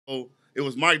it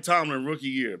was Mike Tomlin rookie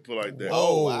year, put like that.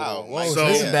 Oh, wow. Whoa, So-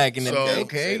 this is back in the so- day.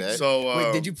 Okay. So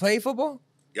Wait, did you play football?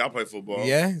 Yeah, I play football.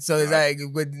 Yeah. So is Right.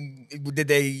 that did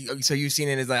they? So you seen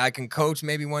it as like I can coach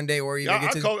maybe one day or even Yeah,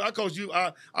 get to. I coached you.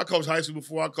 I coached high school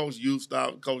before. I coached youth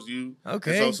style. Coached you.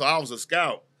 Okay. And so I was a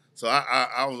scout. So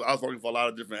I was working for a lot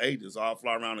of different agents. So I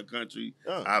fly around the country.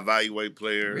 I evaluate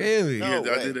players. Really? Yeah,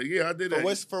 No I way. did it. Yeah, I did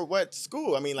that. For what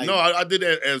school? I mean, like No, I did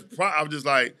that as I was just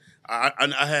like I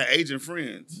had agent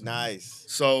friends. nice.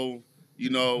 So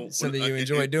Something you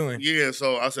enjoy doing. Yeah.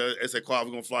 So I said, Kwaz,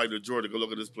 we're gonna fly to Georgia, go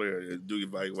look at this player and do your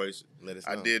evaluation. Let us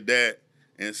know. I did that.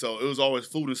 And so it was always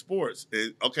food and sports.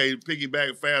 And, okay,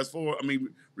 piggyback, fast forward,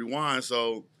 rewind.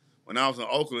 So when I was in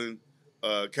Oakland,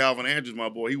 Calvin Andrews, my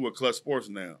boy, he with Clutch Sports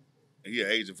now. And he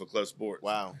an agent for Clutch Sports.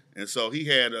 Wow. And so he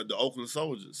had the Oakland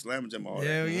Soldiers, Slam Jam, all that.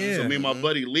 Hell yeah. So me and my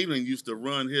buddy Leland used to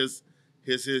run his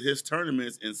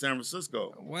tournaments in San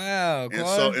Francisco. Wow. And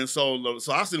Quad.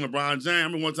 so I seen LeBron James. I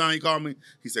remember one time he called me.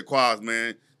 He said, "Kwaz,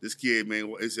 man, this kid,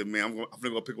 man." He said, "Man, I'm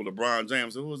gonna go pick with LeBron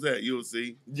James." I said, "Who was that?" You'll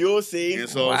see. You'll see. And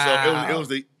so Wow. it was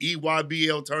the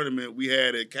EYBL tournament we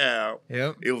had at Cal.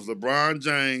 Yep. It was LeBron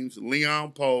James,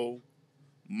 Leon Poe,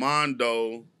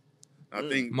 Mondo. I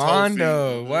think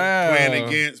Mondo. Tofi, Wow.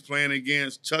 playing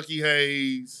against Chucky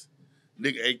Hayes.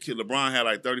 LeBron had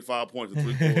like 35 points in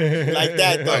 3 quarters. Like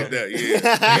that, though. Like that, yeah. Like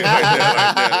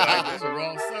that.